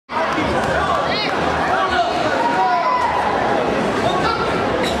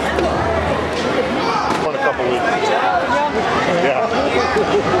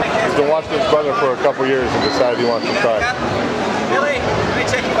couple years and decided he wants to try. Billy, let me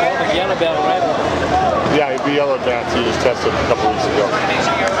check you out. The yellow belt, right? Yeah, he'd be yellow advanced. He just tested a couple weeks ago.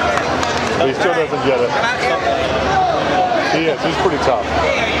 But he still doesn't get it. He is. He's pretty tough.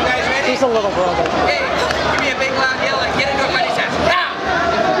 Hey, are you guys ready? He's a little brother. Hey, give me a big loud yell and get into a fighting chance. Now!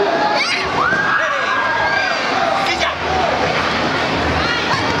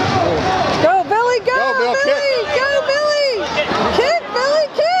 Go, Billy, go! Go, Bill, Billy! Go, Billy! Kick, Billy,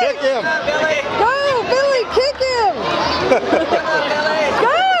 kick! Kick him! Go, Billy, kick him!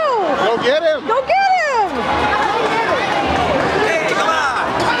 Go! Go get him! Go get him! Hey, come on!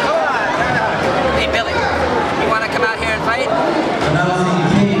 Come on! Hey, Billy, you want to come out here and fight? No,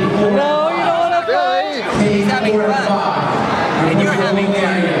 you don't want to fight. He's having fun. And you're having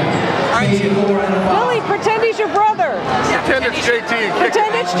fun, aren't you? Billy, pretend he's your brother. Yeah, Pretend it's JT. Kick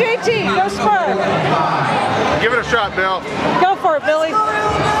Pretend it's JT. Go spar. Give it a shot, Bill. Go for it, Billy. Go,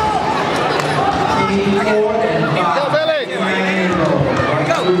 Billy!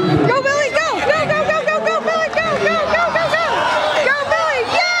 Go! Go, Billy, go! Go, go, go, go, go, Billy, go, go, go, go, go! Go, Billy,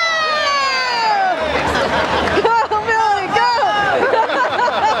 yeah! Go, Billy, go!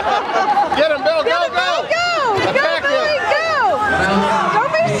 Get him, Bill! Go, go! Go! Go, Billy, go!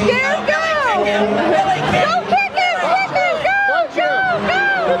 Don't be scared, go! Go, kick him! Kick him! Go! Go!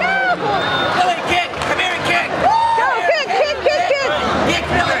 Go! Go! Billy, kick! Come here and kick! Go! Kick! Kick! Kick! Kick! Kick,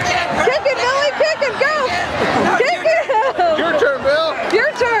 Billy, kick! Kick him, Billy! Kick him! Go! Kick him! Your turn, Bill!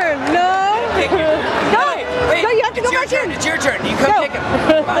 Your turn! No! Go! Wait, Go! You have to go it's your back turn. in! It's your turn. You come Go. kick him.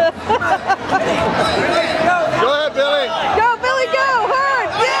 Come on. Come on. Go. Go ahead, Billy! Go, Billy, go! Hard!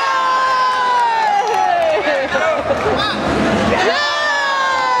 Yay!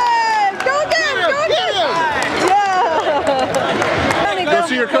 Yay! Go again! Go Get again! him! Yeah! Honey, Go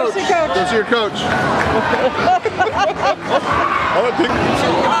see your coach. Go see coach. Go see your coach. I don't think.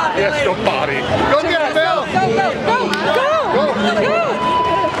 Yes, go body. Go get him, Bill! Go, go, go, go! Go!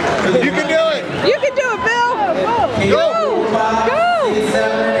 You can do it! You can do it, Bill! Go! Go!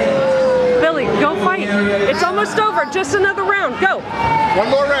 Billy, go fight. It's almost over. Just another round. Go! One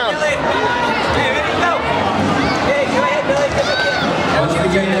more round. Billy. Hey, ready? Go. Hey, go ahead, Billy. Give me a kick. That was your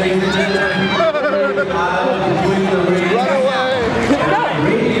turn, Billy. It's your turn. Run away! Go!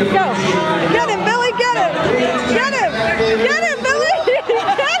 Go! Get him, Billy! Get him! Get him! Get him, Billy!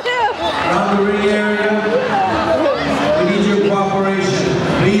 Get him! Around the ring area, we need your cooperation.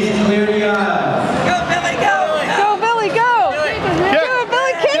 Please clear the aisle. Go, Billy, go. Go, Billy, go! Go,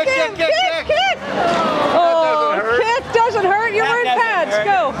 Billy, kick him! Kick, kick! Oh, kick doesn't hurt. You're wearing pads.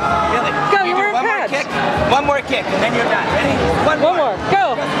 Go! Billy, Go, you you're do wearing one more pads. kick. One more kick, and then you're done. Ready? One One more.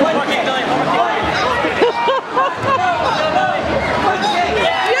 Go! One more kick, Billy. One more kick.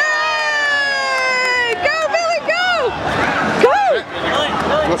 Yay! Go, Billy, go! Go!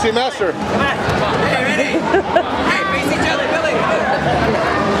 Go see Master. Hey, ready? Hey, face each other, Billy.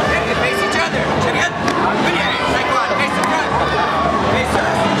 Hey, face each other. Chariot. Good. Take one. Face the front. Face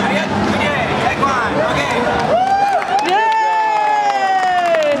us. Chariot. Good. Take one. Okay.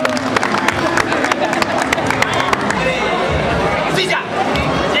 Yay! Sija.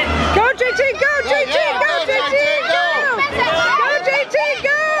 Go, JT! Go, JT! Go, JT! Go! Go, JT!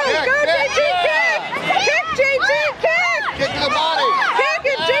 Go! Go, JT! Kick! Kick, JT! Kick! Kick to the body. Kick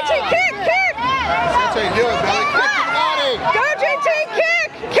it, JT! Kick! Kick! That's how you do it, Billy. Kick to the body. Go, JT! Kick!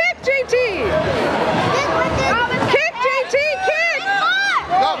 Kick, JT! Kick, JT! Kick!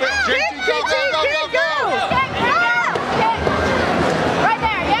 Go, JT. Kick, Go, JT! go, go, Kick! go, Go! go.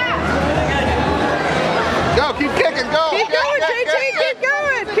 Go, keep kicking. Go. Keep Kick, going, kick, JT! kick, Keep kick.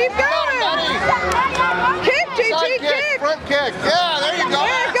 going! Keep going! Kick, JT! Side kick, Kick! front kick. Yeah, there you go.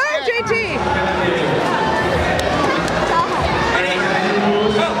 Yeah, go, JT! Go,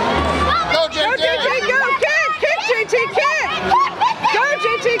 Go, JT! Go! Kick! Kick, JT! Kick! Go,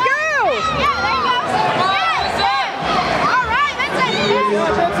 JT! Go! Go!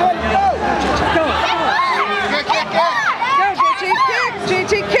 Kick, kick, kick. Go, JT! Kick!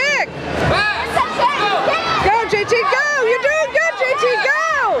 JT! Kick! Go, JT! Go! You're doing good, JT! Go!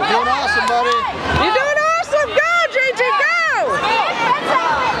 Doing awesome, buddy. You're doing awesome! Go, JT! Go!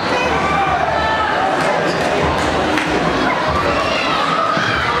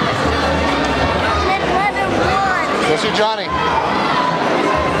 Go see Johnny.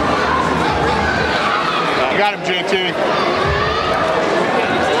 You got him, JT.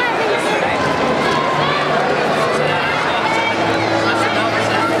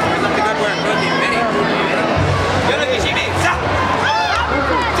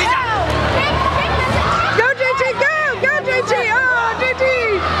 Go, JT! Go! Go, JT! Oh, JT!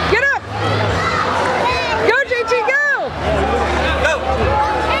 Get up! Go, JT! Go!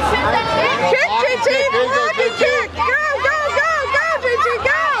 Kick, JT!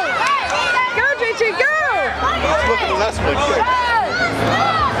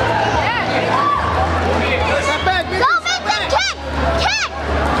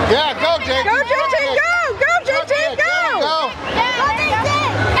 Yeah, go, JT. Go, JT, go! Go, JT, go!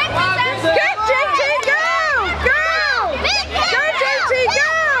 Kick, JT, go! Go! Go, JT,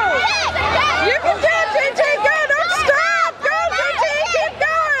 go! You can do it, JT, go! Don't stop! Go, JT, keep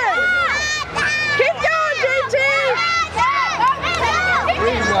going! Keep going, JT!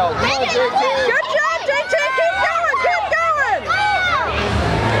 Come on, JT. Good job!